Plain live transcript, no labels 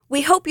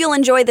We hope you'll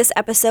enjoy this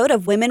episode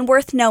of Women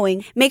Worth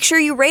Knowing. Make sure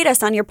you rate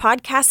us on your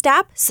podcast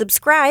app,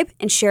 subscribe,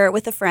 and share it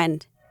with a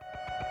friend.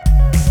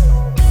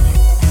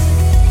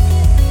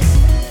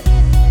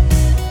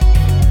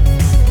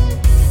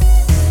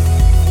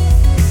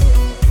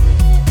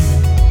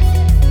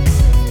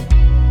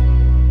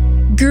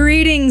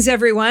 Greetings,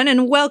 everyone,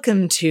 and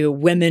welcome to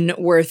Women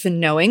Worth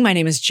Knowing. My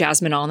name is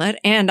Jasmine Allnut,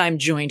 and I'm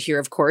joined here,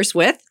 of course,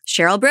 with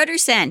Cheryl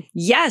Brodersen.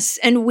 Yes,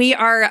 and we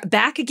are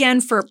back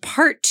again for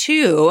part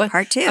two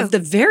of the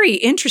very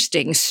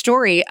interesting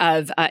story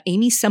of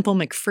Aimee Semple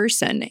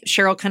McPherson.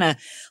 Cheryl kind of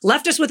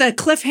left us with a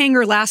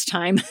cliffhanger last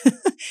time,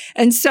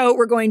 and so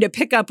we're going to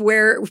pick up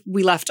where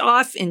we left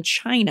off in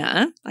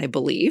China, I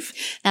believe.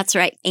 That's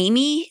right.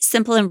 Aimee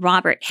Semple and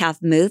Robert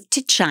have moved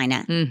to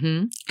China,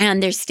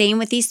 and they're staying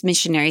with these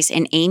missionaries,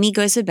 and Aimee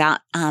goes about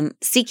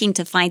seeking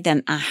to find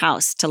them a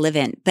house to live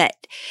in, but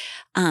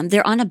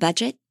they're on a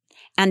budget.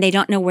 And they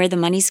don't know where the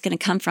money's going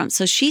to come from.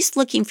 So she's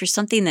looking for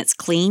something that's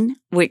clean,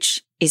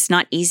 which is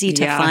not easy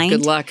to find.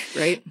 Good luck,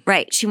 right?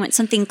 Right. She wants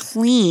something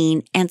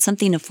clean and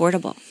something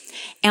affordable.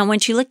 And when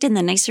she looked in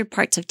the nicer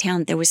parts of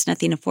town, there was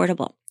nothing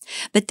affordable.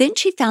 But then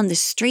she found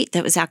this street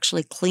that was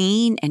actually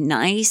clean and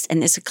nice,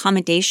 and this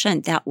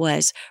accommodation that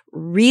was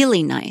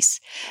really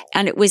nice.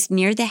 And it was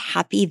near the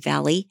Happy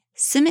Valley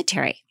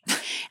Cemetery.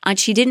 And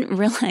she didn't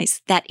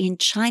realize that in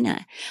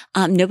China,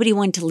 nobody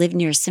wanted to live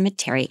near a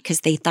cemetery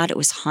because they thought it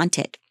was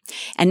haunted.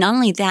 And not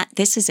only that,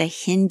 this is a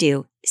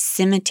Hindu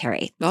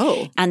cemetery.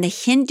 Oh. And the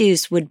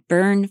Hindus would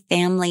burn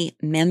family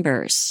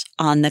members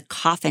on the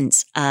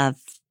coffins of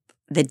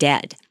the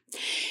dead.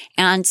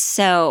 And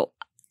so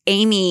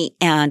Aimee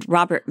and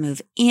Robert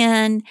move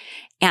in,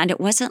 and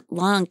it wasn't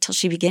long till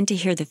she began to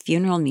hear the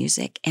funeral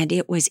music, and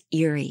it was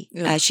eerie.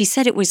 She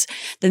said it was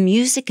the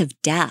music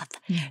of death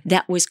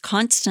that was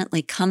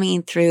constantly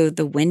coming through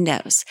the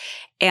windows.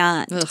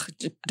 And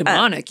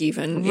demonic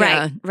even.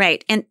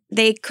 Right. And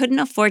they couldn't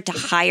afford to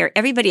hire.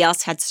 Everybody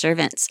else had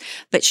servants,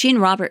 but she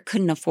and Robert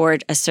couldn't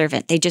afford a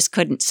servant. They just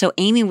couldn't. So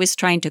Aimee was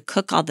trying to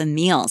cook all the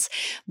meals,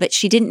 but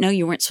she didn't know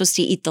you weren't supposed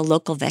to eat the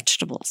local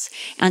vegetables.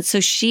 And so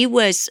she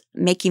was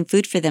making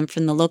food for them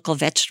from the local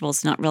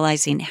vegetables, not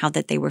realizing how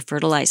that they were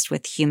fertilized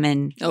with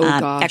human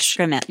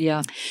excrement.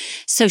 Yeah.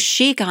 So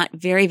she got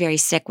very, very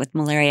sick with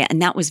malaria,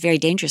 and that was very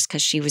dangerous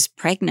because she was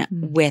pregnant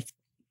with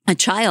a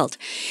child.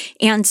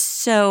 And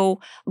so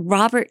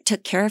Robert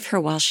took care of her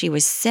while she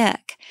was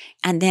sick,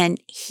 and then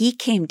he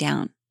came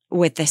down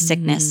with the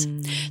sickness.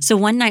 So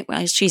one night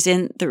while she's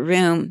in the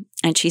room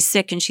and she's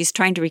sick and she's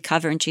trying to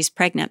recover and she's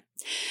pregnant,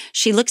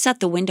 she looks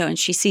out the window and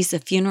she sees a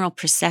funeral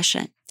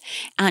procession,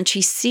 and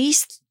she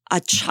sees a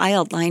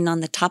child lying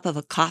on the top of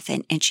a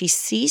coffin, and she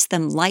sees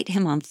them light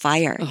him on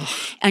fire.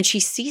 And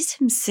she sees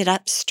him sit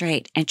up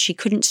straight, and she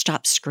couldn't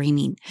stop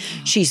screaming.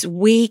 She's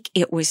weak.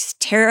 It was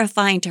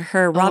terrifying to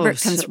her.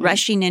 Robert comes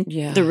rushing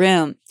into the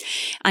room,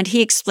 and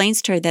he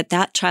explains to her that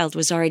that child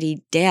was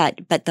already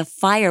dead, but the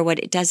fire, what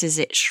it does is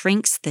it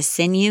shrinks the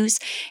sinews,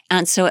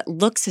 and so it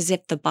looks as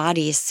if the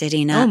body is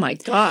sitting up. Oh my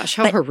gosh,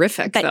 how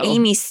horrific, But though.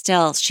 Aimee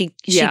still, she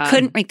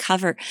couldn't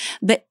recover.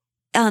 But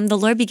the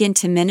Lord began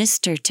to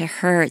minister to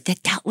her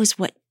that was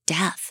what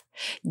death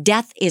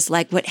is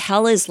like, what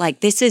hell is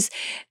like. This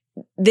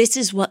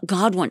is what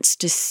God wants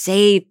to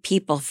save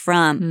people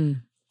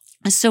from.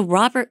 So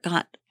Robert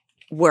got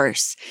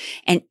worse,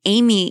 and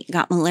Aimee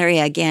got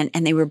malaria again,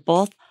 and they were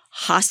both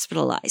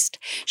hospitalized.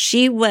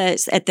 She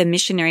was at the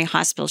missionary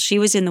hospital. She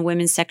was in the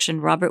women's section.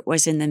 Robert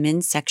was in the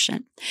men's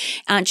section.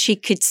 And she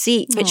could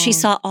see, but she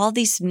saw all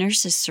these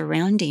nurses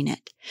surrounding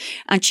it.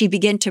 And she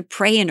began to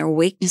pray in her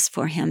weakness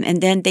for him.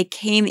 And then they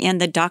came in,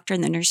 the doctor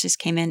and the nurses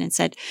came in and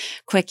said,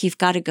 "Quick, you've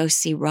got to go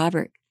see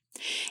Robert."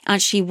 And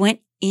she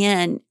went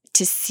in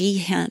to see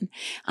him.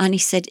 And he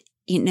said,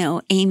 "You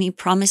know, Aimee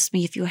promised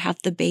me if you have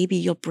the baby,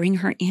 you'll bring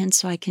her in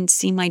so I can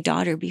see my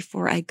daughter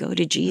before I go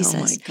to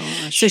Jesus." Oh my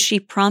gosh. So she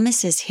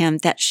promises him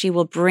that she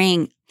will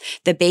bring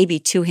the baby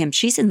to him.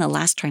 She's in the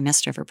last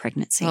trimester of her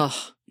pregnancy.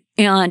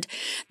 And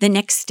the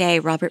next day,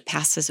 Robert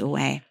passes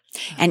away.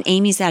 And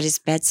Aimee's at his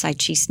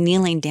bedside. She's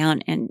kneeling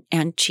down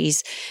and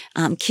she's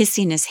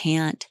kissing his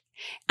hand.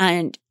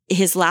 And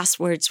his last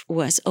words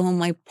was, "Oh,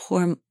 my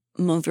poor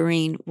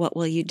Moverine, what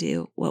will you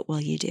do? What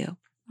will you do?"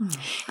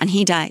 And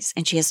he dies,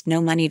 and she has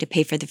no money to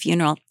pay for the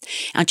funeral.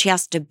 And she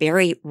has to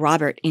bury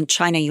Robert. In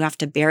China, you have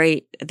to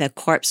bury the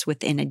corpse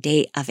within a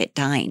day of it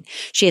dying.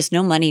 She has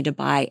no money to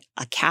buy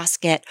a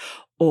casket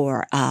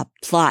or a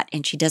plot,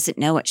 and she doesn't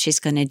know what she's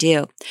going to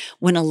do.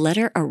 When a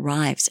letter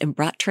arrives and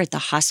brought to her at the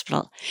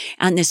hospital,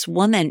 and this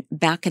woman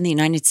back in the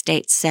United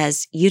States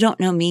says, "You don't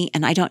know me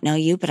and I don't know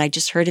you, but I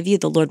just heard of you.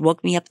 The Lord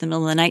woke me up in the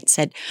middle of the night and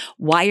said,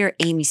 wire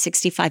Aimee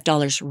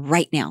 $65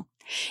 right now.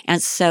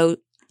 And so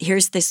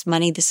here's this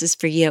money. This is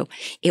for you."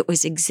 It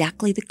was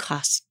exactly the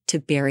cost to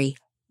bury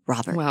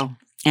Robert. Wow.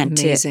 and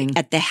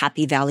at the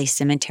Happy Valley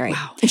Cemetery.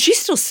 Wow. And she's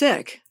still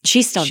sick.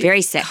 She's still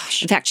very sick.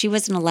 Gosh. In fact, she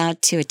wasn't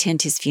allowed to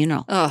attend his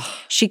funeral. Oh.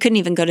 She couldn't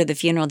even go to the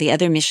funeral. The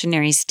other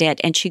missionaries did,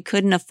 and she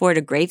couldn't afford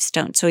a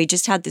gravestone. So he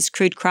just had this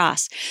crude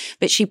cross.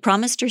 But she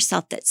promised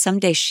herself that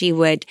someday she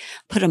would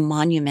put a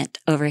monument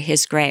over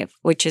his grave,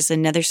 which is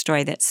another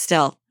story that's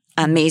still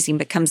amazing,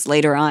 but comes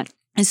later on.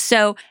 And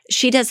so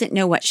she doesn't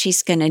know what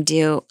she's going to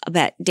do,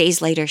 but days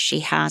later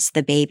she has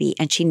the baby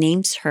and she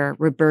names her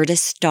Roberta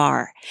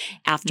Starr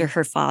after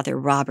her father,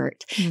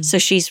 Robert. So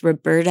she's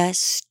Roberta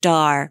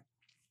Starr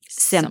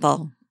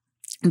Simple.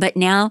 But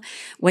now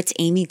what's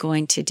Amy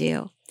going to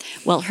do?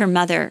 Well, her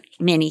mother,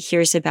 Minnie,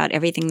 hears about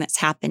everything that's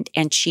happened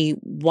and she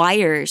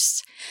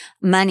wires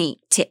money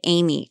to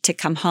Amy to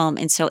come home.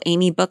 And so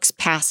Amy books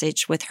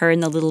passage with her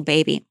and the little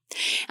baby.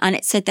 And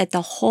it said that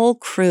the whole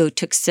crew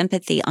took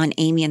sympathy on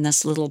Amy and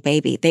this little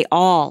baby. They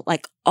all,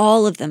 like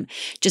all of them,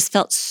 just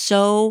felt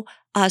so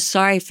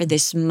sorry for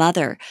this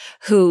mother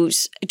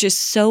who's just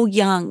so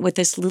young with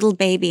this little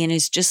baby and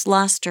has just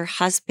lost her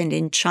husband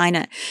in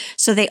China.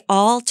 So they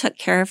all took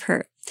care of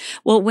her.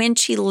 Well, when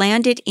she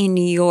landed in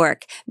New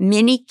York,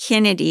 Minnie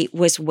Kennedy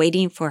was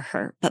waiting for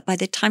her. But by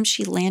the time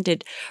she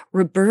landed,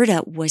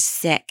 Roberta was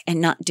sick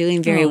and not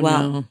doing very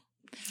well. No.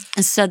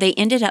 And so they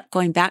ended up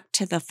going back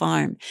to the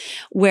farm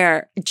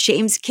where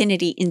James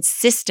Kennedy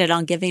insisted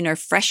on giving her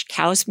fresh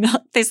cow's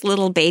milk, this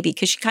little baby,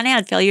 because she kind of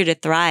had failure to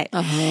thrive.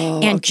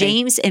 And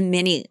James and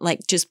Minnie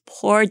just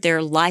poured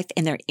their life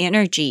and their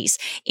energies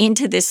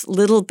into this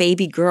little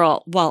baby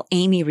girl while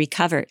Amy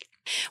recovered.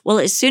 Well,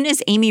 as soon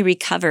as Amy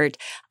recovered,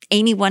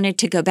 Amy wanted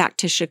to go back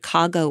to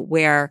Chicago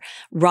where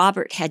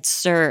Robert had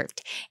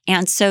served.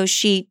 And so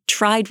she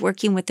tried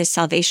working with the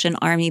Salvation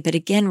Army. But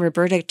again,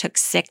 Roberta took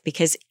sick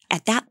because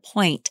at that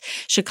point,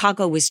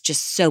 Chicago was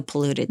just so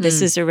polluted.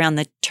 This is around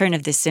the turn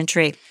of the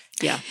century.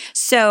 Yeah.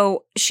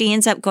 So she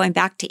ends up going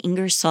back to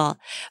Ingersoll.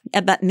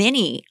 But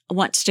Minnie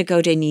wants to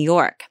go to New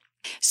York.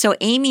 So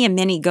Amy and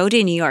Minnie go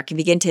to New York and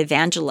begin to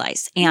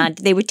evangelize. And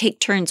they would take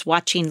turns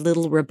watching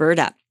little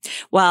Roberta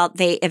while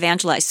they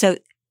evangelized. So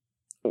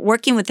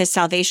working with the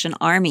Salvation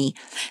Army,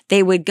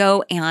 they would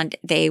go and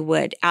they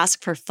would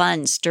ask for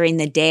funds during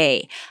the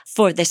day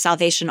for the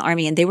Salvation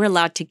Army, and they were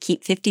allowed to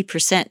keep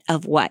 50%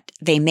 of what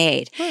they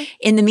made.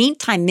 In the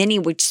meantime, Minnie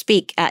would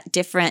speak at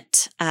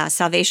different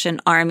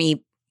Salvation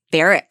Army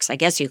barracks, I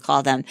guess you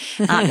call them,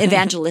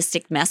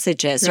 evangelistic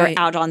messages or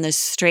out on the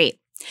street.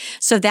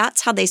 So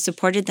that's how they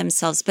supported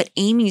themselves. But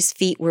Amy's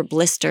feet were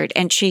blistered,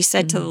 and she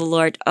said to the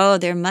Lord, "Oh,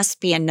 there must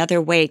be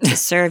another way to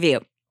serve you."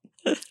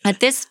 At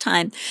this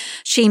time,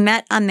 she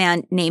met a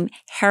man named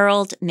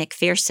Harold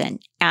McPherson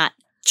at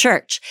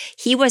church.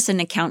 He was an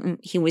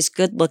accountant. He was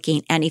good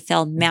looking, and he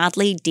fell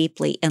madly,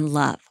 deeply in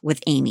love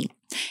with Amy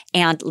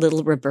and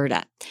little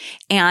Roberta.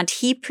 And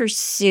he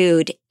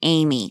pursued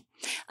Amy.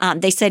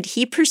 They said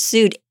he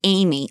pursued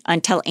Amy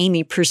until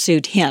Amy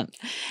pursued him.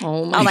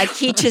 Oh my! Like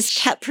he just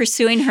kept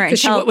pursuing her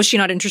until was she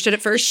not interested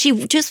at first?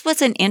 She just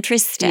wasn't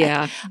interested.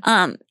 Yeah.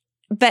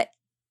 But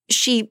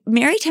she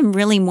married him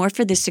really more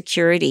for the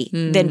security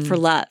than for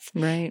love.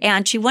 Right.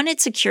 And she wanted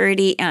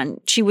security, and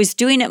she was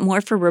doing it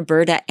more for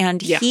Roberta.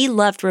 And he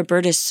loved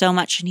Roberta so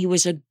much, and he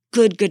was a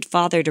good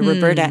father to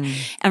Roberta.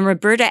 And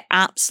Roberta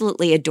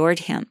absolutely adored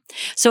him.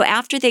 So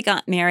after they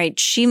got married,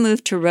 she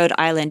moved to Rhode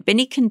Island.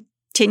 Minnie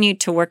continued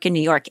to work in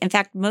New York. In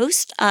fact,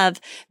 most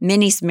of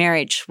Minnie's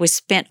marriage was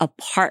spent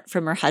apart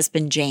from her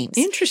husband, James.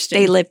 Interesting.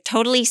 They lived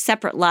totally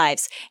separate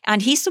lives.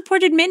 And he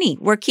supported Minnie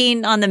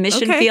working on the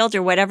mission field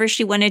or whatever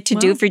she wanted to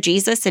do for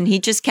Jesus. And he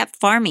just kept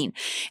farming.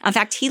 In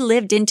fact, he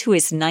lived into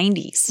his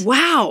 90s.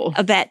 Wow.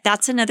 But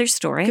that's another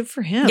story. Good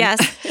for him. Yes.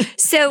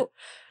 So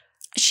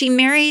she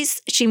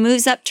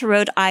moves up to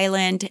Rhode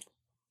Island.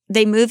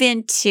 They move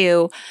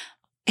into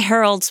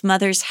Harold's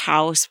mother's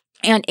house.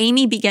 And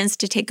Amy begins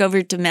to take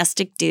over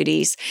domestic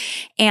duties,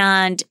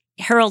 and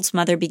Harold's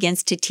mother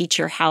begins to teach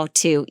her how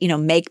to,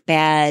 make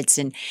beds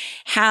and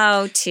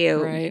how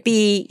to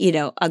be,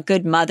 a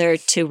good mother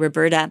to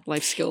Roberta.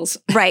 Life skills.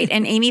 Right.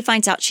 And Amy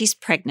finds out she's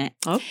pregnant.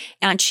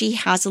 And she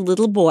has a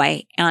little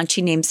boy, and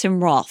she names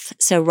him Rolf.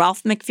 So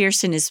Rolf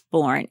McPherson is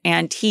born,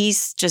 and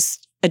he's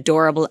just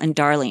adorable and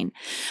darling.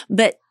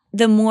 But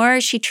the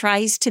more she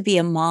tries to be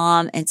a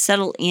mom and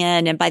settle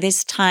in, and by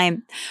this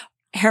time,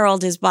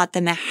 Harold has bought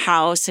them a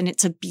house, and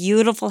it's a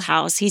beautiful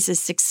house. He's a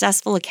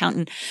successful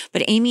accountant,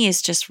 but Amy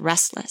is just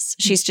restless.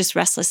 She's just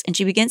restless, and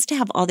she begins to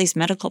have all these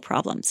medical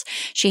problems.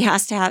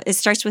 It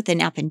starts with an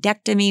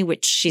appendectomy,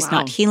 which she's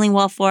not healing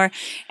well for,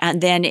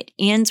 and then it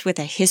ends with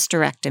a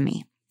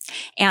hysterectomy.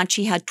 And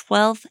she had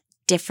 12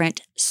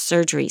 different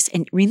surgeries.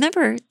 And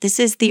remember, this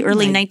is the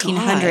early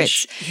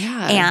 1900s.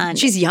 Yeah. And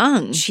she's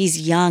young.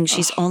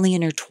 She's only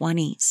in her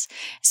 20s.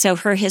 So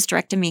her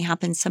hysterectomy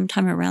happened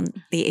sometime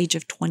around the age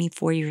of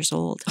 24 years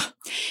old.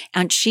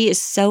 And she is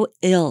so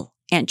ill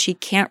and she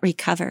can't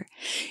recover.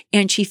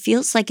 And she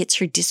feels like it's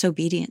her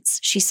disobedience.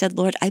 She said,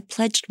 "Lord, I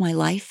pledged my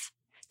life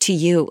to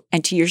you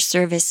and to your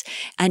service.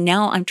 And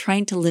now I'm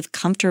trying to live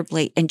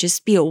comfortably and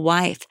just be a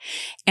wife.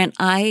 And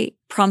I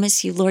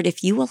promise you, Lord,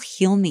 if you will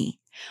heal me,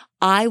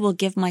 I will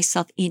give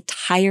myself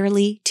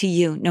entirely to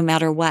you no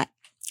matter what.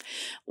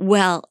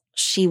 Well,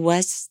 she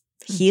was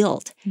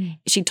healed.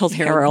 She told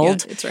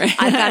Harold, that's right.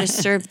 I've got to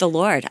serve the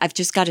Lord. I've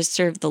just got to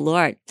serve the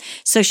Lord.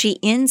 So she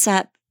ends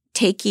up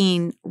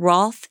taking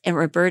Rolf and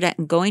Roberta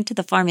and going to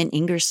the farm in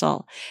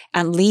Ingersoll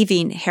and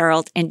leaving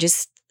Harold and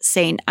just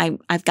saying,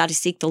 I've got to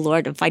seek the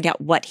Lord and find out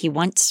what he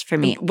wants for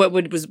me. What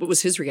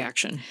was his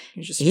reaction?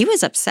 He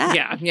was upset.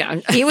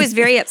 Yeah. He was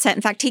very upset.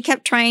 In fact, he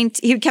kept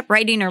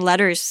writing her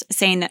letters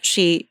saying that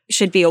she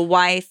should be a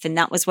wife and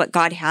that was what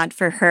God had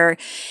for her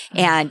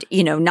and,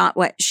 not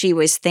what she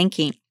was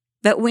thinking.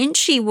 But when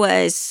she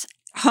was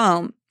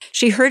home,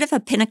 she heard of a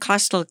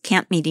Pentecostal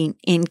camp meeting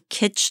in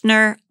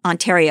Kitchener,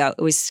 Ontario.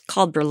 It was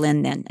called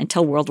Berlin then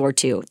until World War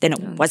II. Then it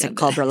wasn't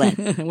called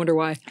Berlin. I wonder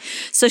why.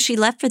 So she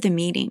left for the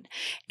meeting.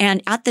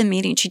 And at the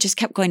meeting, she just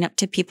kept going up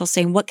to people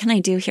saying, what can I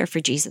do here for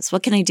Jesus?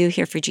 What can I do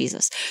here for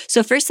Jesus?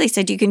 So first they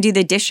said, you can do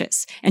the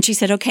dishes. And she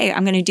said, okay,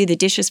 I'm going to do the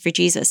dishes for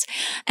Jesus.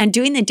 And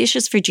doing the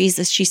dishes for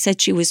Jesus, she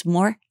said she was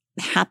more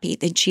happy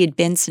than she had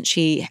been since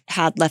she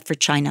had left for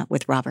China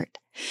with Robert.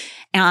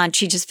 And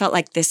she just felt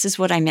like this is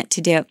what I meant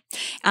to do.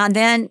 And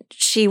then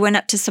she went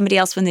up to somebody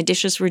else when the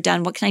dishes were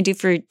done. What can I do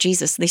for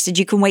Jesus? They said,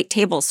 you can wait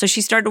tables. So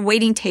she started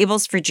waiting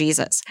tables for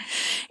Jesus.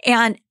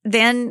 And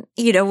then,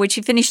 when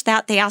she finished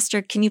that, they asked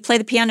her, can you play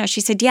the piano?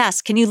 She said,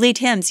 yes. Can you lead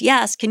hymns?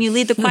 Yes. Can you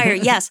lead the choir?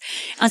 Yes.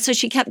 And so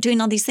she kept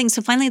doing all these things.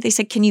 So finally they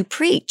said, can you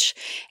preach?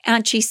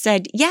 And she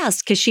said,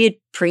 yes, because she had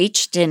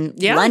preached in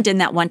London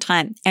that one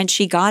time. And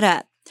she got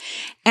up.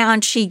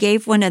 And she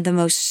gave one of the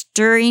most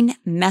stirring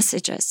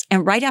messages.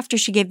 And right after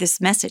she gave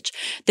this message,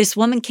 this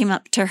woman came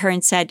up to her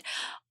and said,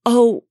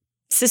 oh,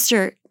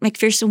 Sister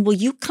McPherson, will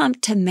you come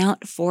to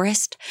Mount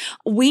Forest?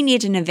 We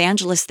need an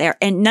evangelist there.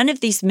 And none of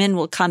these men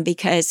will come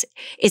because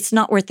it's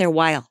not worth their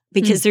while.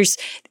 Because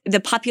the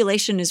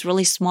population is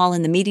really small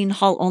and the meeting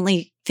hall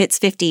only fits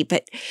 50.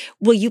 But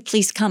will you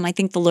please come? I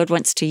think the Lord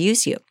wants to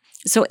use you.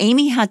 So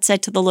Amy had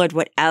said to the Lord,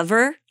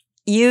 whatever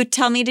you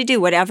tell me to do,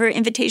 whatever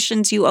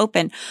invitations you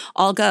open,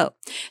 I'll go.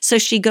 So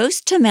she goes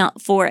to Mount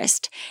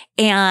Forest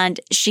and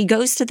she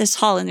goes to this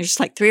hall and there's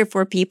like 3 or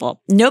 4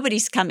 people.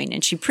 Nobody's coming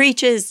and she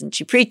preaches,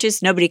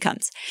 nobody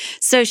comes.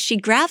 So she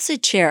grabs a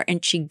chair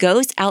and she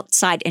goes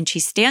outside and she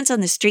stands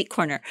on the street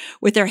corner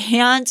with her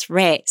hands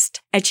raised.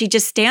 And she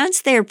just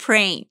stands there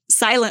praying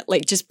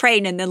silently, just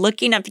praying and then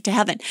looking up to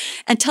heaven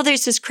until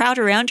there's this crowd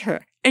around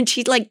her. And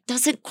she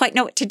doesn't quite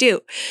know what to do,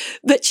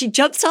 but she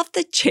jumps off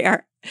the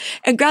chair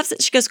and grabs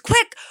it. She goes,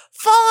 quick,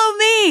 follow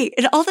me.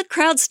 And all the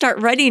crowds start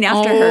running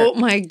after her. Oh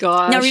my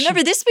gosh. Now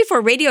remember, this is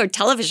before radio or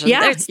television.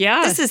 Yeah.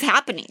 This is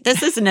happening.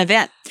 This is an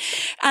event.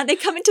 They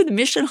come into the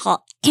mission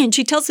hall and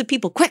she tells the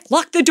people, quick,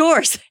 lock the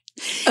doors.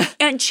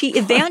 And she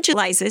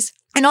evangelizes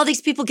and all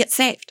these people get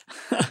saved.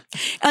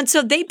 And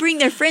so they bring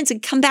their friends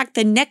and come back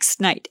the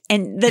next night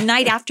and the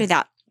night after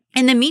that.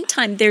 In the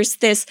meantime, there's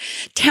this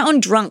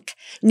town drunk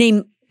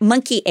named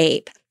Monkey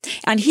Abe.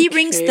 And he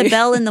rings the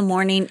bell in the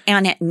morning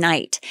and at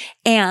night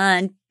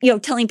and,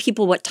 telling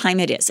people what time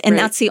it is. And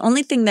that's the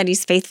only thing that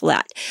he's faithful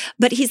at.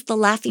 But he's the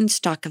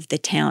laughingstock of the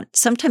town.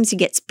 Sometimes he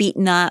gets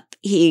beaten up.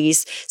 He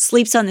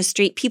sleeps on the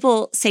street.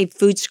 People save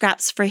food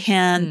scraps for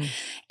him.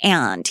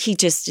 And he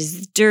just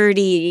is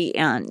dirty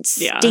and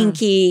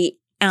stinky.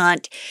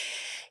 And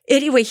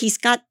anyway, he's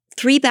got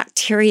 3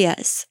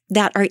 bacterias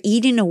that are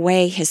eating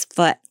away his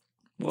foot.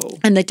 Whoa.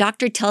 And the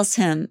doctor tells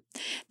him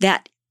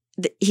that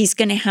he's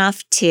going to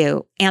have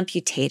to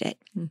amputate it.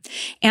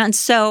 And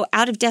so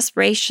out of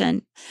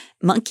desperation,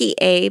 Monkey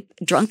Abe,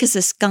 drunk as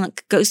a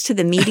skunk, goes to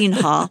the meeting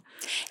hall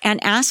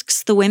and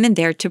asks the women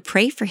there to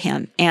pray for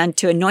him and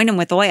to anoint him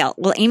with oil.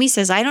 Well, Amy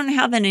says, I don't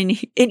have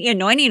any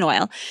anointing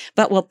oil,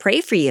 but we'll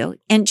pray for you.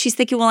 And she's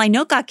thinking, well, I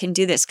know God can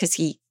do this because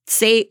he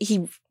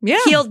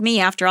healed me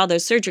after all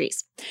those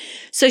surgeries.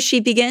 So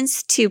she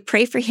begins to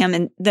pray for him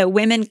and the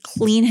women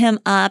clean him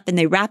up and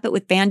they wrap it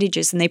with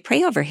bandages and they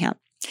pray over him.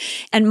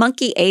 And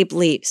Monkey Abe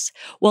leaves.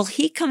 Well,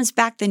 he comes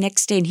back the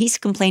next day and he's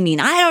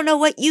complaining, I don't know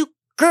what you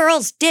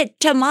girls did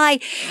to my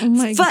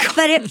foot,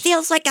 but it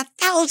feels like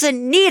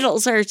 1,000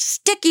 needles are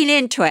sticking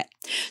into it.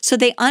 So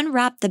they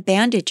unwrap the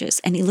bandages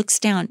and he looks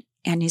down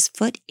and his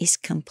foot is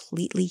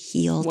completely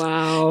healed.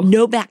 Wow.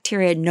 No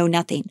bacteria, no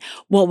nothing.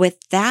 Well, with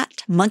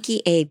that,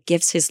 Monkey Abe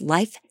gives his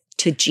life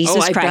to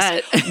Jesus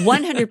Christ. Bet.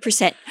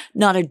 100%.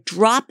 Not a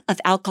drop of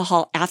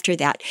alcohol after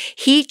that.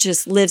 He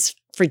just lives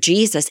for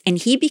Jesus. And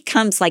he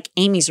becomes like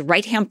Amy's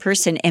right-hand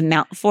person in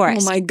Mount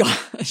Forest. Oh my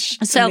gosh.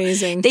 So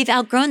amazing. They've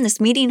outgrown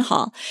this meeting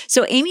hall.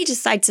 So Amy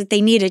decides that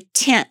they need a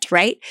tent,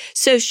 right?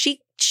 So she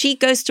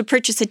goes to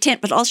purchase a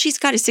tent, but all she's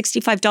got is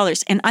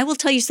 $65. And I will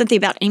tell you something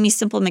about Amy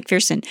Semple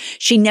McPherson.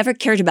 She never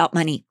cared about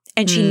money.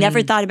 And she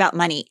never thought about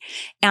money.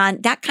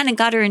 And that kind of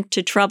got her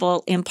into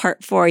trouble in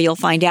part 4, you'll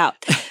find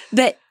out.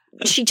 But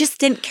she just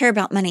didn't care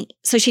about money.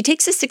 So she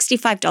takes the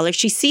 $65.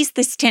 She sees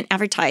this tent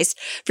advertised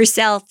for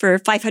sale for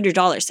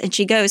 $500 and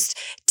she goes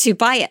to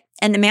buy it.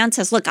 And the man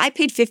says, look, I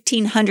paid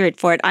 $1,500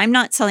 for it. I'm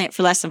not selling it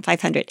for less than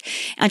 $500.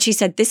 And she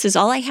said, this is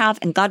all I have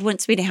and God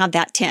wants me to have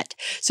that tent.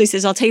 So he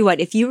says, I'll tell you what,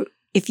 if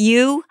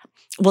you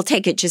will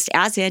take it just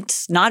as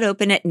it's, not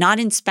open it, not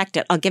inspect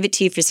it. I'll give it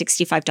to you for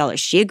 $65.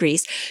 She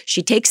agrees.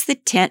 She takes the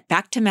tent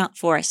back to Mount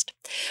Forest.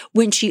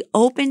 When she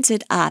opens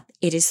it up,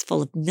 it is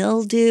full of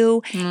mildew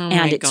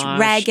and it's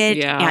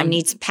ragged and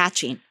needs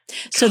patching.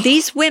 So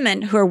these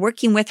women who are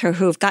working with her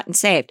who have gotten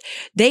saved,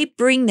 they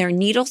bring their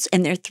needles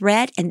and their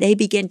thread and they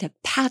begin to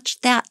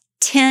patch that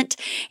tent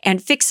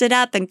and fix it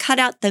up and cut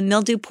out the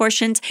mildew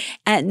portions.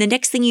 And the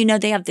next thing you know,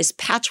 they have this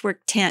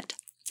patchwork tent.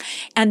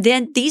 And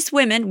then these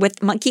women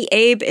with Monkey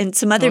Abe and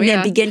some other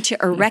men begin to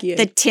erect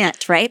the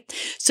tent, right?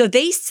 So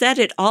they set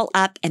it all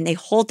up and they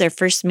hold their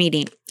first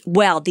meeting.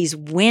 Well, these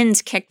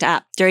winds kicked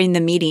up during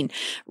the meeting,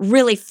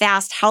 really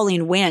fast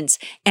howling winds.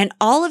 And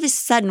all of a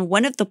sudden,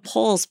 one of the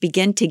poles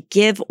began to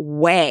give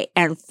way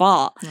and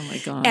fall. Oh my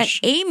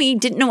gosh. And Amy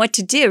didn't know what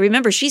to do.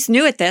 Remember, she's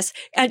new at this.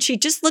 And she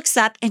just looks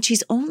up and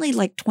she's only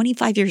like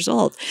 25 years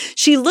old.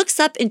 She looks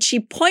up and she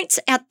points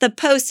at the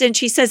post and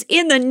she says,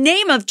 "In the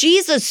name of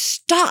Jesus,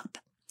 stop."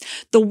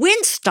 The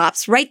wind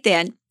stops right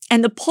then,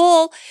 and the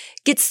pole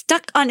gets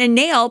stuck on a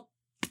nail,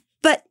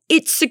 but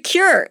it's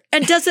secure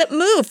and doesn't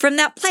move from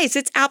that place.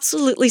 It's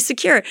absolutely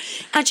secure.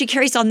 And she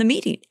carries on the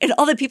meeting. And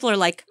all the people are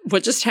like,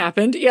 "What just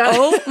happened?" Yeah.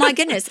 Oh my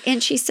goodness.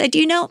 And she said,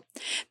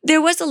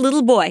 there was a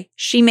little boy.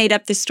 She made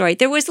up this story.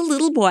 There was a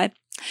little boy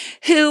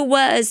who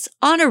was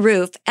on a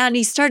roof and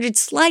he started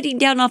sliding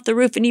down off the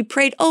roof and he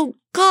prayed, "Oh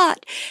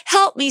God,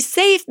 help me,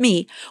 save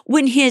me,"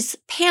 when his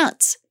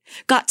pants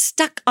got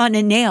stuck on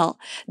a nail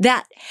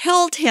that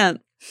held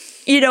him,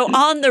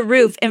 on the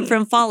roof and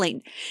from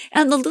falling.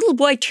 And the little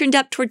boy turned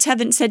up towards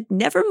heaven and said,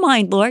 "Never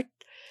mind, Lord.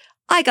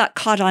 I got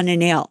caught on a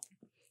nail."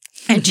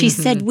 And she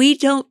said, we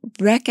don't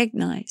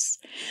recognize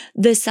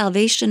the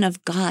salvation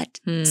of God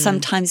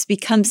sometimes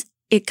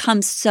it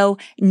comes so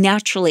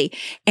naturally.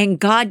 And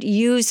God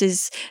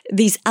uses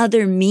these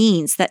other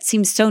means that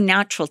seem so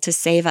natural to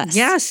save us.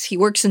 Yes, he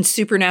works in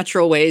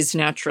supernatural ways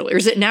naturally. Or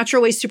is it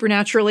natural ways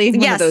supernaturally?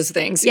 One of those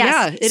things. Yes.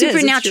 Yeah, it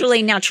supernaturally,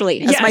 is.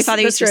 Naturally, as my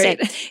father used to say.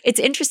 Right. It's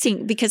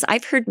interesting because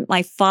I've heard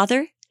my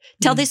father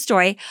tell this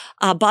story.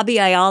 Bobby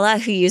Ayala,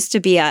 who used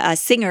to be a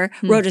singer,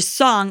 wrote a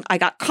song, "I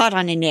Got Caught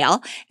on a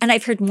Nail." And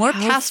I've heard more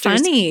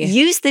pastors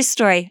use this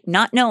story,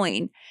 not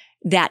knowing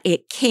that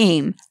it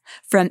came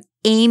from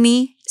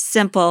Aimee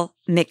Semple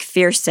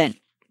McPherson.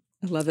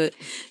 I love it.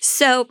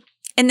 So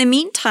in the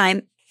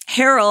meantime,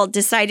 Harold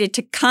decided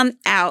to come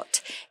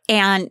out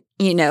and,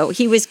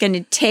 he was going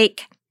to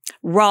take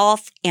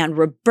Rolf and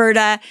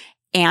Roberta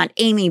and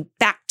Amy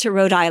back to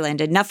Rhode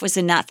Island. Enough was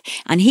enough.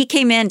 And he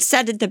came in,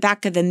 sat at the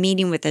back of the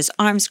meeting with his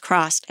arms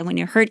crossed. And when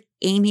he heard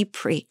Amy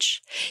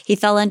preach, he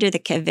fell under the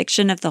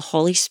conviction of the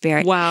Holy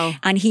Spirit. Wow.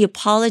 And he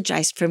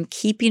apologized from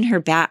keeping her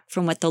back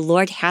from what the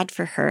Lord had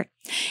for her.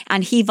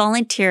 And he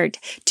volunteered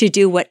to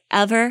do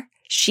whatever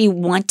she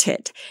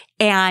wanted.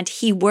 And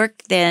he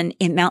worked then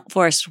in Mount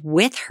Forest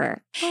with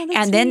her. Oh,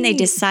 and then they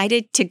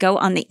decided to go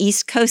on the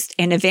East Coast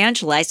and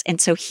evangelize.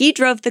 And so he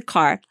drove the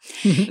car.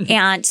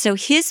 And so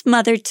his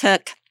mother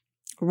took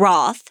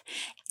Rolf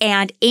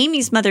and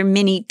Amy's mother,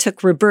 Minnie,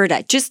 took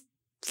Roberta just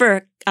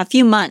for a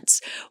few months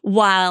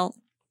while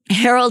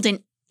Harold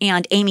and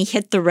Amy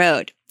hit the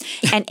road.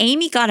 And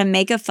Amy got a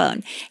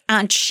megaphone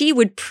and she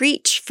would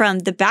preach from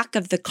the back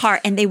of the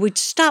car and they would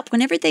stop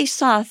whenever they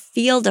saw a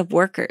field of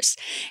workers,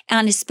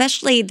 and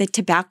especially the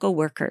tobacco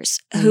workers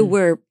who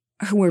were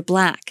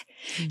Black.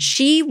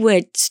 She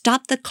would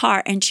stop the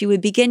car and she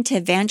would begin to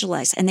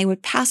evangelize, and they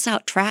would pass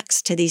out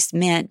tracts to these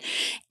men.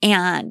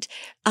 And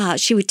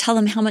she would tell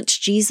them how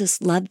much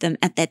Jesus loved them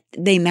and that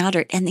they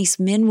mattered. And these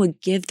men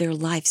would give their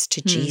lives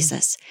to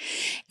Jesus.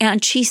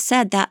 And she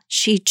said that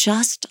she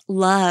just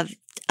loved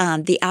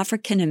the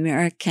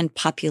African-American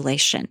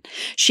population.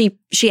 She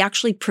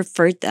actually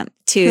preferred them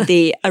to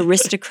the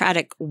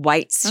aristocratic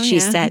whites, she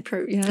said.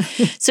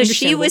 So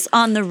she was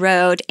on the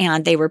road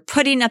and they were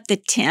putting up the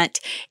tent,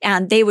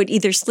 and they would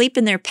either sleep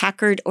in their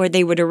Packard or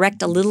they would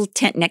erect a little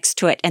tent next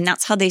to it. And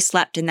that's how they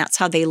slept and that's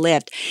how they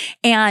lived.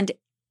 And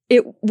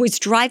it was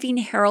driving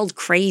Harold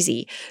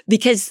crazy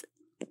because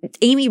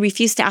Amy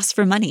refused to ask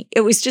for money.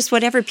 It was just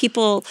whatever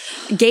people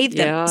gave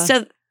them. Yeah.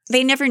 So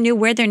they never knew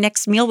where their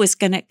next meal was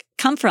going to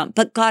come from,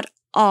 but God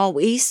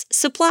always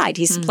supplied.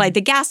 He supplied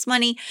the gas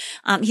money.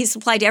 He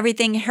supplied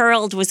everything.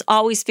 Harold was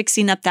always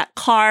fixing up that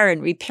car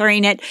and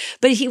repairing it,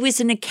 but he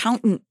was an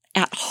accountant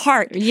at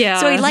heart.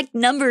 Yeah. So he liked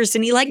numbers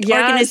and he liked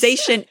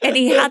organization, and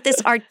he had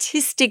this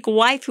artistic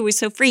wife who was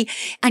so free,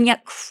 and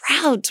yet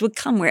crowds would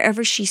come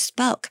wherever she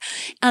spoke.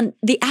 And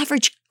the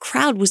average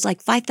crowd was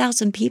like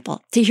 5,000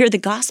 people to hear the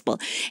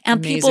gospel,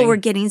 and people were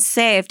getting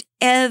saved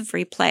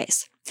every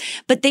place.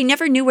 But they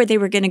never knew where they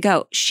were going to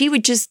go. She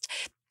would just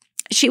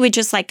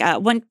like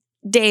one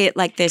day,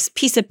 like this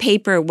piece of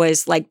paper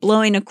was like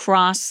blowing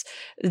across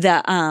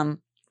the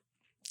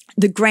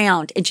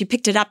ground, and she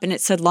picked it up and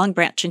it said Long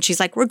Branch, and she's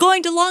like, "We're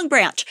going to Long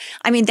Branch."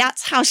 I mean,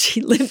 that's how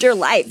she lived her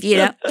life,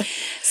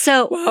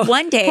 So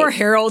one day, poor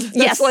Harold.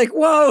 That's like,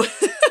 whoa.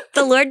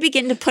 the Lord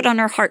began to put on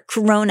her heart,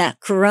 Corona,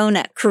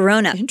 Corona,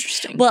 Corona.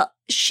 Interesting. Well,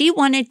 she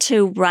wanted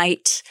to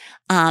write,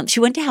 she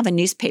wanted to have a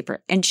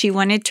newspaper, and she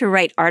wanted to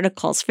write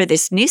articles for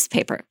this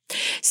newspaper.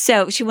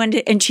 So she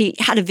wanted, and she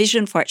had a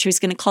vision for it. She was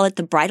going to call it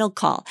the Bridal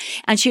Call.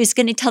 And she was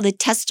going to tell the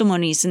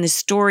testimonies and the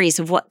stories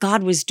of what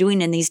God was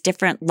doing in these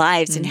different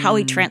lives and how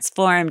he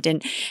transformed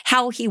and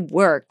how he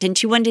worked. And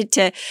she wanted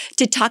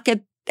to talk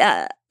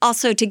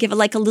also to give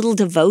like a little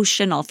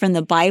devotional from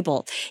the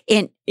Bible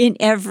in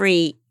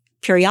every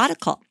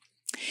periodical.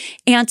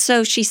 And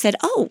so she said,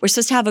 oh, we're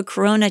supposed to have a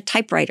Corona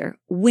typewriter.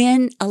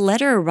 When a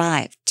letter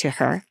arrived to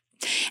her,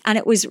 and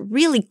it was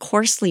really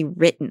coarsely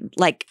written,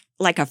 like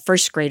a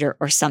first grader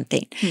or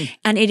something,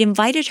 and it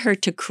invited her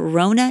to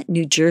Corona,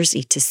 New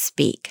Jersey to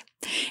speak.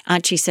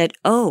 And she said,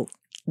 oh,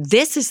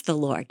 this is the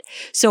Lord.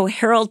 So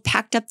Harold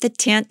packed up the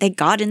tent. They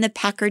got in the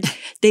Packard.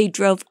 They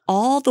drove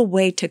all the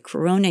way to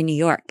Corona, New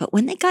York. But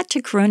when they got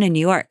to Corona,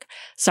 New York,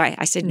 sorry,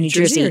 I said New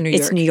Jersey.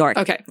 It's New York.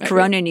 Okay.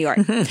 Corona, New York.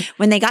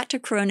 When they got to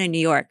Corona, New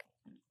York,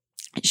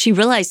 she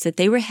realized that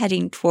they were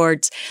heading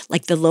towards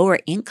like the lower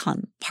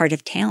income part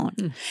of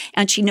town.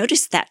 And she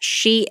noticed that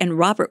she and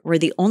Robert were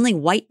the only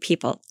white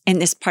people in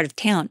this part of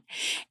town.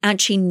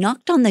 And she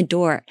knocked on the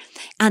door,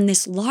 and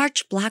this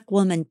large Black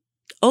woman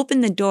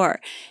opened the door.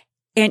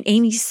 And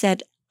Amy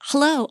said,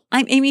 hello,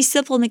 I'm Aimee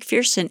Semple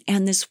McPherson.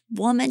 And this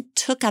woman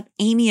took up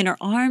Amy in her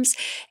arms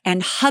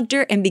and hugged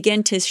her and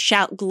began to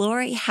shout,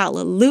 glory,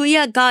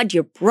 hallelujah, God,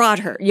 you brought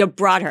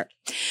her.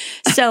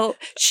 So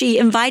she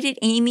invited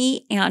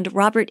Amy and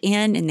Robert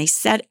in, and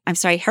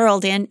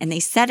Harold in, and they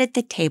sat at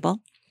the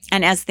table.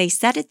 And as they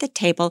sat at the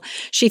table,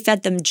 she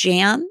fed them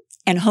jam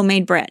and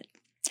homemade bread.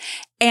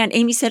 And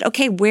Amy said,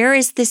 okay, where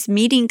is this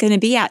meeting going to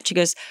be at? She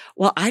goes,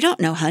 well, I don't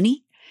know,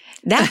 honey.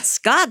 That's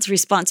God's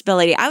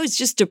responsibility. I was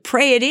just to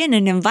pray it in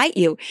and invite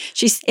you.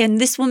 And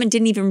this woman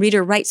didn't even read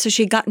or write, so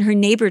she had gotten her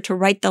neighbor to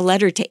write the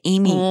letter to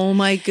Amy. Oh,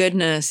 my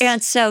goodness.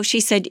 And so she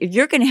said,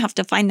 you're going to have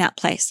to find that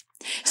place.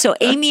 So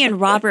Amy and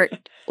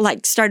Robert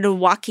started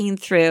walking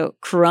through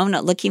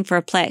Corona looking for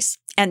a place.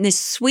 And this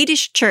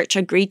Swedish church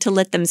agreed to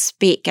let them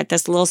speak at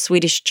this little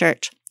Swedish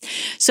church.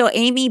 So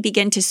Amy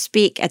began to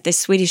speak at the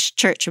Swedish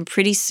church, and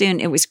pretty soon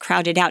it was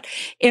crowded out.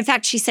 In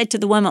fact, she said to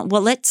the woman,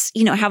 well, let's,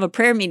 have a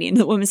prayer meeting. And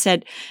the woman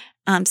said,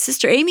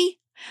 Sister Amy,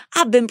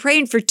 I've been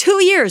praying for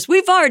 2 years.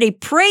 We've already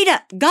prayed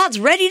up. God's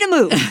ready to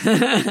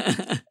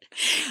move.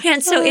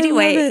 And so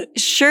anyway,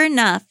 sure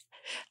enough,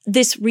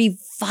 this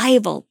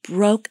revival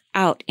broke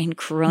out in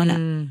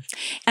Corona.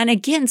 And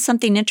again,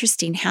 something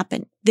interesting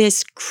happened.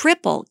 This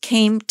cripple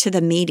came to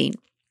the meeting,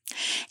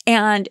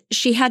 and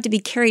she had to be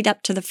carried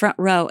up to the front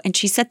row. And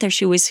she sat there.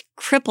 She was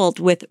crippled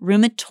with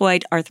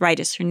rheumatoid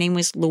arthritis. Her name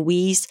was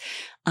Louise.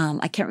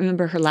 I can't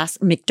remember her last,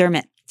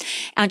 McDermott.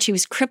 And she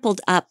was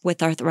crippled up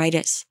with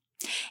arthritis.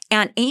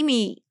 And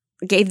Amy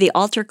gave the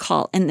altar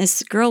call, and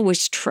this girl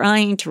was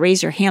trying to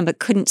raise her hand but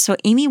couldn't. So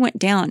Amy went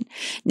down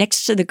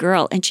next to the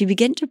girl, and she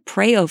began to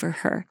pray over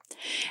her.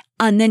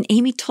 And then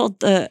Amy told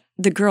the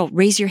girl,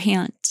 raise your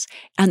hands.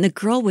 And the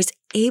girl was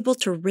able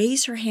to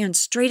raise her hands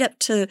straight up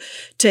to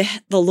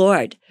the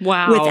Lord.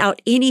 Wow.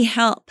 Without any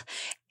help.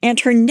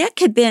 And her neck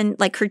had been,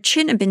 her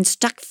chin had been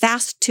stuck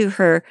fast to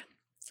her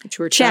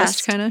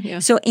chest kind of, yeah.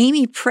 So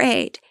Amy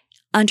prayed,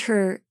 and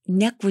her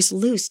neck was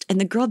loosed, and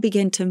the girl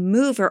began to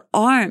move her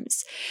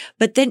arms.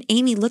 But then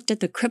Amy looked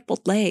at the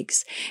crippled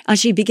legs, and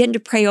she began to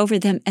pray over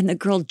them, and the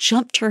girl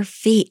jumped to her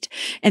feet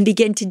and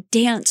began to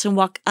dance and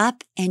walk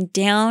up and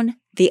down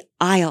the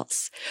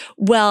aisles.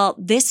 Well,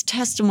 this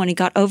testimony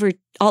got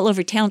all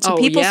over town. So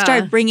people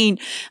started bringing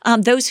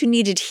those who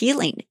needed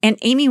healing. And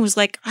Amy was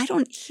like, I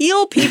don't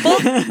heal people.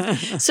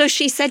 So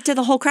she said to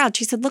the whole crowd,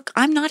 she said, look,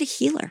 I'm not a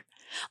healer.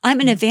 I'm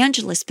an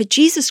evangelist, but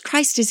Jesus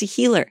Christ is a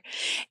healer.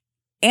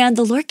 And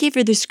the Lord gave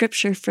her the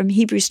scripture from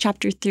Hebrews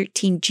chapter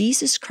 13,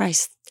 Jesus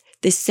Christ,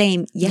 the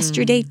same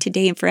yesterday,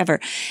 today, and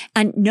forever.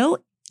 And no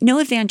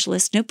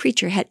evangelist, no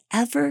preacher had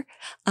ever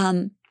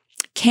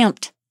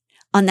camped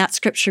on that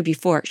scripture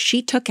before.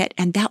 She took it,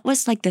 and that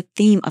was like the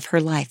theme of her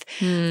life.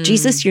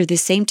 Jesus, you're the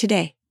same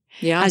today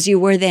as you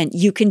were then.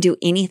 You can do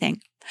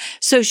anything.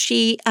 So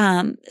she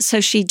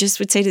just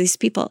would say to these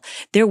people,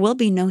 there will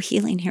be no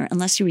healing here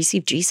unless you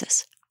receive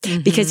Jesus.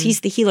 Because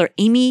he's the healer.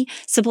 Aimee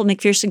Semple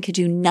McPherson could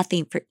do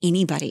nothing for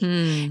anybody.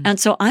 And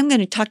so I'm going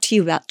to talk to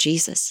you about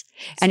Jesus.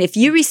 And if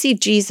you receive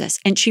Jesus,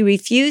 and she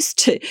refused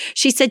to,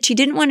 she said she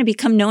didn't want to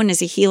become known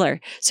as a healer.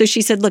 So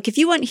she said, look, if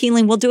you want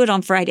healing, we'll do it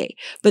on Friday.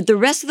 But the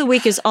rest of the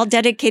week is all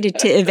dedicated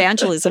to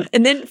evangelism.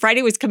 And then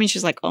Friday was coming.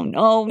 She's like, oh,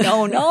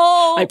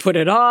 no. I put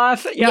it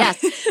off. Yeah.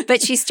 Yes.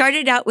 But she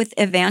started out with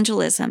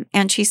evangelism.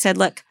 And she said,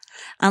 look,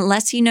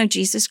 unless you know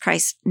Jesus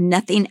Christ,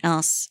 nothing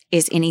else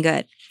is any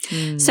good.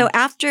 So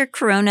after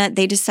Corona,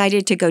 they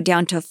decided to go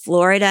down to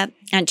Florida,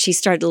 and she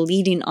started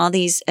leading all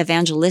these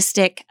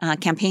evangelistic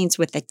campaigns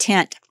with a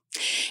tent.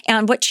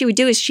 And what she would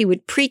do is she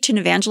would preach and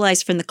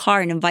evangelize from the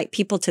car and invite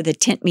people to the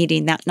tent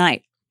meeting that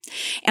night.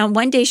 And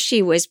one day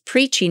she was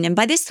preaching, and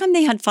by this time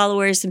they had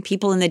followers and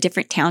people in the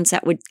different towns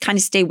that would kind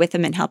of stay with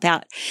them and help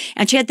out.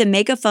 And she had the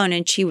megaphone,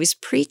 and she was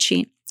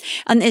preaching.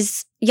 And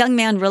this young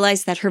man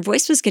realized that her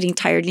voice was getting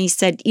tired, and he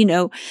said,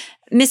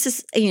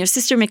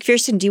 Sister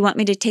McPherson, do you want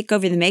me to take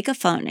over the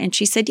megaphone? And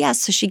she said,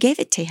 yes. So she gave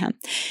it to him.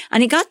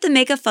 And he got the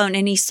megaphone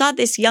and he saw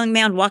this young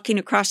man walking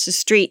across the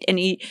street and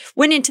he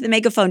went into the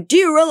megaphone. Do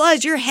you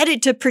realize you're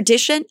headed to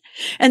perdition?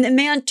 And the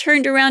man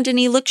turned around and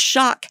he looked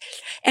shocked.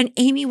 And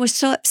Amy was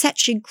so upset.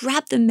 She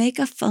grabbed the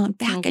megaphone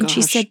back and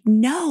she said,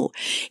 no,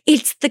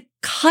 it's the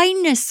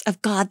kindness of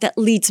God that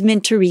leads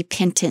men to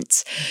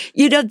repentance.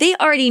 They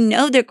already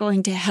know they're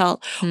going to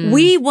hell.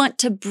 We want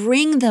to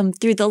bring them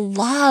through the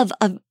love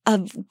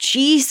of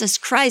Jesus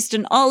Christ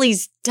and all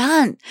he's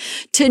done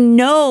to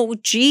know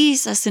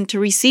Jesus and to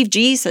receive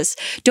Jesus.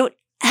 Don't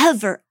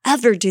ever,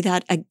 ever do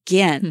that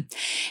again.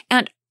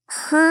 And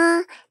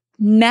her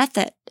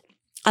method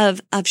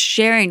of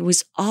sharing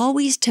was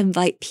always to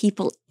invite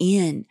people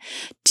in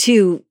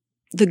to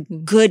the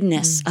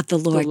goodness of the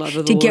Lord,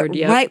 to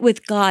get right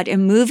with God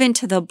and move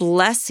into the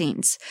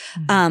blessings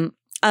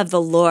of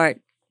the Lord.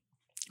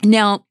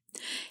 Now,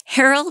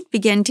 Harold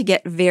began to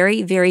get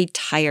very, very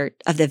tired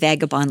of the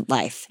vagabond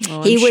life.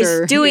 He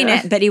was doing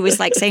it, but he was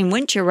like saying,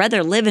 wouldn't you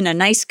rather live in a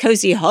nice,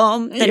 cozy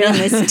home than in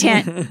this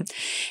tent?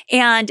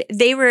 And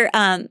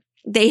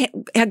they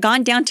had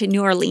gone down to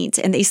New Orleans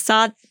and they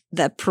saw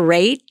the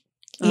parade.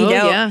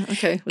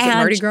 Okay. Was it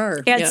Mardi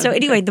Gras? And so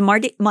anyway, the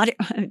Mardi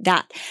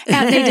that.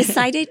 And they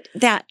decided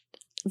that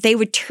they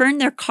would turn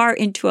their car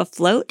into a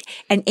float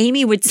and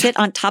Amy would sit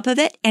on top of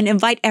it and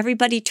invite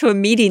everybody to a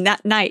meeting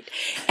that night.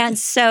 And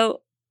so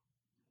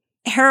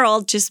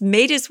Harold just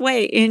made his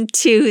way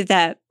into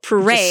the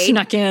parade. Just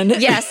snuck in.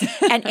 Yes.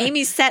 And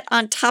Amy sat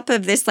on top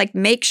of this like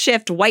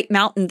makeshift white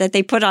mountain that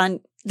they put on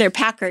their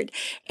Packard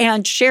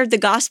and shared the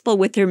gospel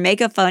with her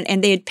megaphone.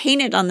 And they had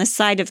painted on the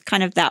side of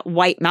kind of that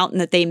white mountain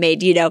that they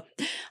made,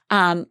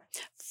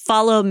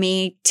 follow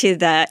me to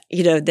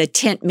the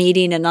tent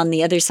meeting. And on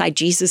the other side,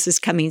 Jesus is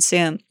coming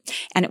soon.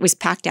 And it was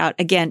packed out.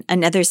 Again,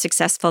 another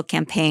successful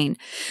campaign.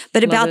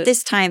 But about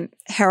this time,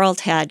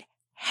 Harold had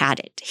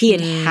it.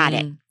 He had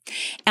it.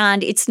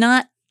 And it's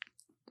not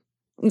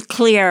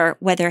clear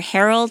whether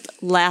Harold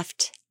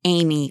left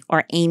Amy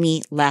or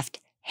Amy left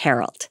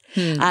Harold.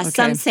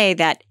 Some say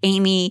that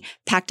Amy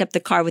packed up the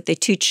car with the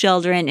two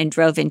children and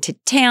drove into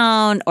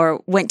town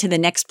or went to the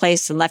next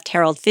place and left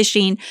Harold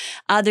fishing.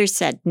 Others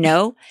said,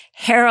 no,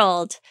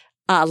 Harold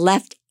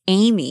left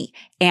Amy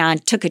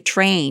and took a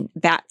train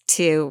back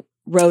to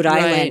Rhode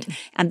Island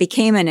and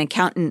became an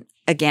accountant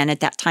again at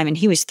that time, and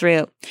he was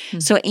through.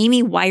 So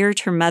Amy wired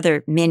her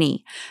mother,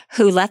 Minnie,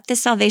 who left the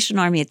Salvation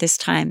Army at this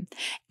time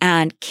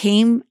and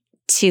came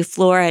to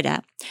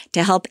Florida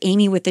to help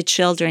Amy with the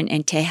children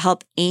and to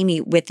help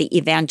Amy with the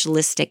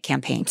evangelistic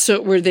campaign.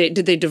 So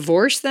did they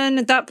divorce then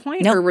at that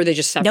point? Nope. Or were they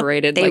just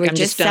separated? Nope. They were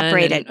just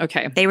separated.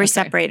 They were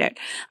separated.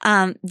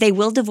 They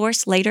will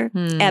divorce later,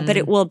 but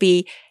it will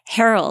be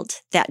Harold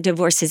that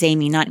divorces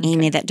Amy, not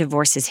Amy that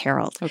divorces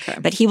Harold.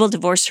 But he will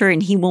divorce her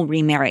and he will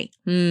remarry.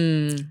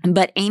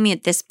 But Amy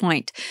at this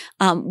point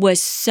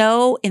was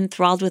so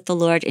enthralled with the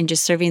Lord and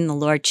just serving the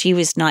Lord, she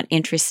was not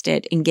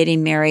interested in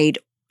getting married.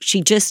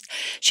 She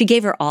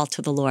gave her all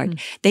to the Lord.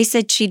 They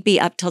said she'd be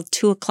up till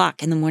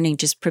 2:00 in the morning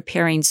just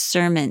preparing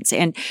sermons.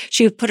 And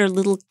she would put her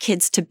little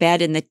kids to bed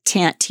in the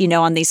tent,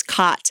 on these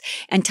cots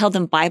and tell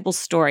them Bible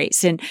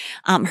stories. And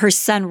her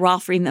son,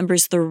 Rolf,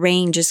 remembers the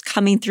rain just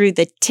coming through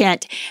the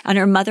tent and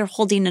her mother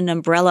holding an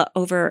umbrella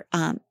over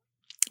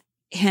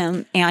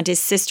him and his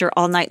sister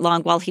all night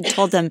long while he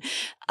told them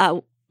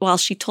while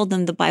she told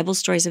them the Bible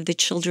stories of the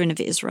children of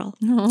Israel.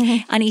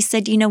 And he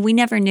said, we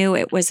never knew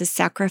it was a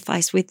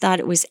sacrifice. We thought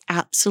it was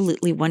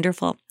absolutely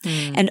wonderful.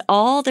 And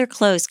all their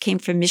clothes came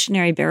from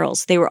missionary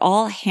barrels. They were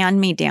all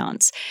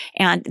hand-me-downs.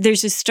 And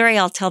there's a story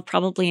I'll tell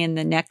probably in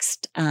the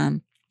next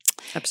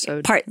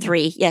episode. Part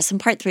 3. Yes, in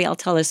part 3, I'll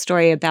tell a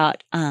story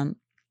about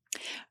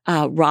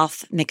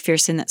Rolf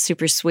McPherson. That's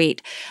super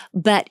sweet.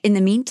 But in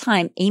the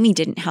meantime, Amy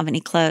didn't have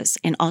any clothes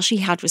and all she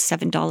had was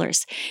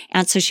 $7.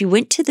 And so she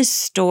went to the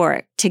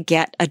store to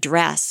get a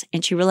dress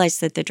and she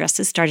realized that the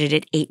dresses started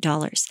at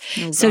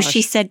 $8. So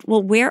she said,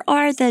 well, where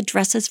are the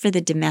dresses for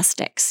the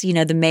domestics,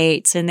 the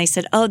maids? And they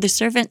said, oh, the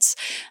servants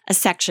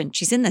section.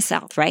 She's in the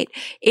South, right?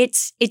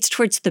 It's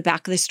towards the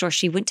back of the store.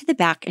 She went to the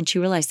back and she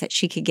realized that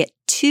she could get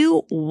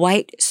 2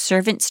 white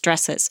servants'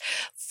 dresses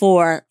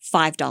for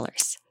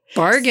 $5.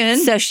 Bargain.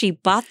 So she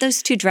bought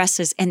those 2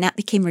 dresses and that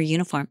became her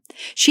uniform.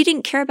 She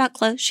didn't care about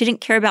clothes. She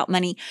didn't care about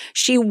money.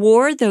 She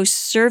wore those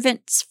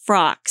servants'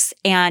 frocks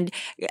and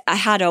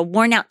had a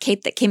worn out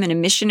cape that came in a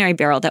missionary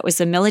barrel that was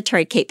a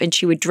military cape. And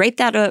she would drape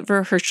that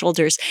over her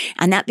shoulders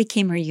and that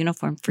became her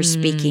uniform for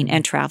speaking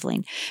and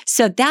traveling.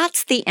 So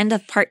that's the end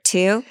of part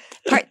 2.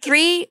 Part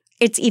 3,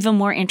 it's even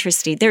more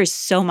interesting. There's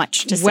so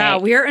much to say. Wow,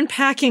 we are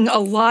unpacking a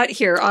lot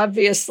here,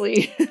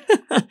 obviously.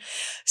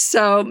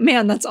 So,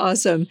 man, that's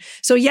awesome.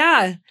 So,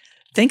 yeah.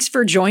 Thanks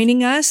for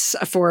joining us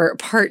for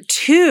part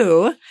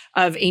 2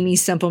 of Aimee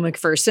Semple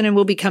McPherson. And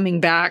we'll be coming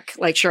back,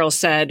 like Cheryl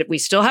said, we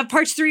still have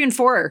parts 3 and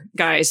 4,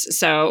 guys.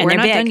 So we're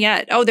not done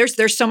yet. Oh,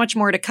 there's so much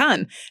more to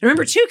come. And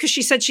remember too, because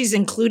she said she's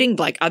including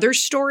like other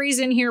stories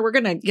in here. We're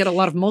going to get a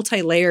lot of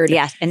multi-layered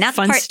and that's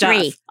fun part stuff.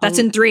 3. That's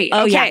in 3.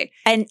 Oh, okay.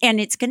 Yeah. And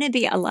it's going to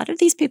be a lot of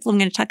these people I'm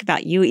going to talk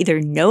about you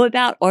either know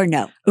about or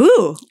know.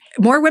 Ooh,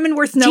 more women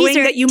worth knowing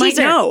that you might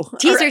know.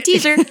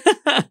 Teaser.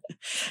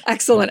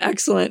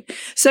 Excellent.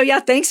 So yeah,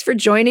 thanks for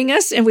joining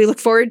us and we look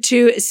forward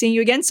to seeing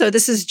you again. So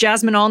this is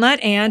Jasmine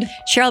Allnut and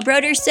Cheryl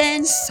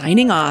Brodersen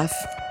signing off.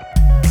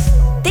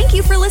 Thank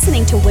you for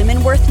listening to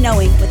Women Worth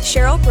Knowing with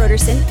Cheryl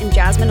Brodersen and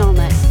Jasmine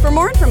Allnut. For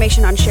more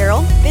information on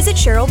Cheryl, visit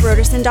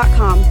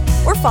CherylBrodersen.com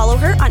or follow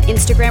her on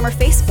Instagram or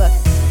Facebook.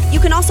 You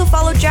can also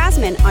follow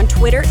Jasmine on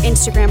Twitter,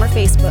 Instagram, or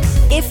Facebook.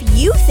 If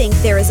you think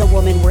there is a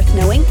woman worth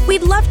knowing,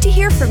 we'd love to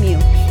hear from you.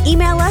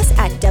 Email us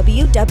at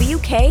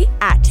wwk@cccm.com.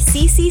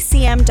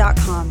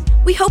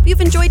 We hope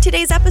you've enjoyed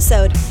today's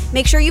episode.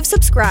 Make sure you've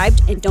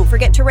subscribed and don't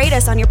forget to rate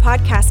us on your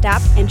podcast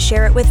app and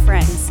share it with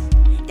friends.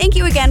 Thank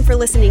you again for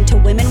listening to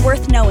Women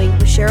Worth Knowing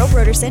with Cheryl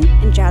Brodersen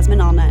and Jasmine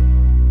Allnut.